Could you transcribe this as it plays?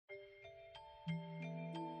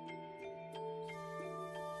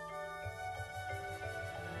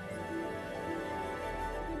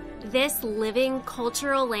This living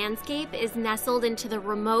cultural landscape is nestled into the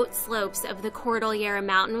remote slopes of the Cordillera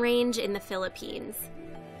mountain range in the Philippines.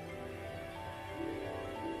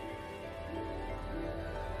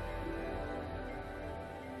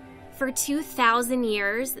 For 2,000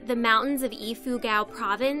 years, the mountains of Ifugao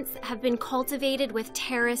province have been cultivated with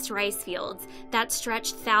terraced rice fields that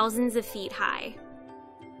stretch thousands of feet high.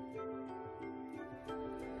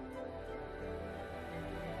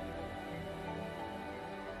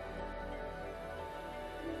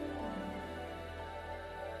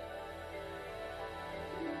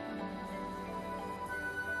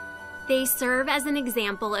 They serve as an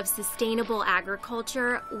example of sustainable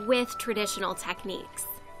agriculture with traditional techniques.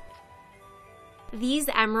 These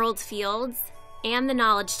emerald fields, and the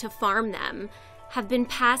knowledge to farm them, have been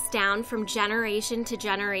passed down from generation to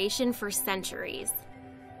generation for centuries.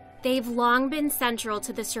 They've long been central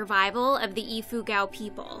to the survival of the Ifugao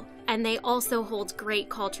people, and they also hold great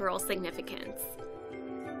cultural significance.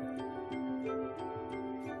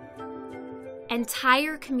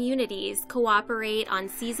 Entire communities cooperate on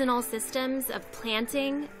seasonal systems of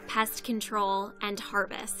planting, pest control, and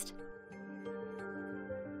harvest.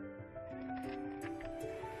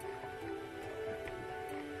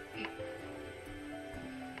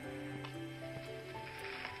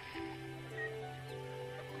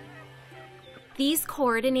 These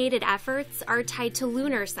coordinated efforts are tied to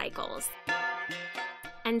lunar cycles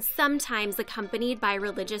and sometimes accompanied by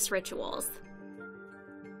religious rituals.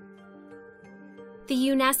 The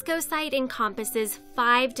UNESCO site encompasses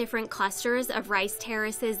 5 different clusters of rice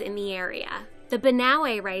terraces in the area. The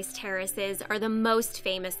Banawe rice terraces are the most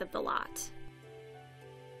famous of the lot.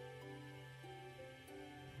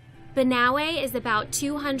 Banawe is about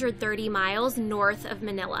 230 miles north of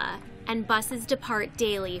Manila, and buses depart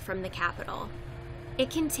daily from the capital. It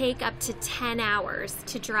can take up to 10 hours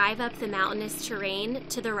to drive up the mountainous terrain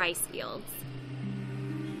to the rice fields.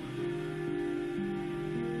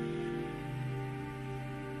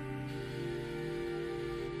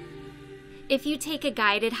 If you take a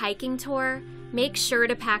guided hiking tour, make sure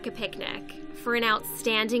to pack a picnic for an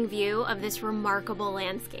outstanding view of this remarkable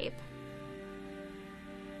landscape.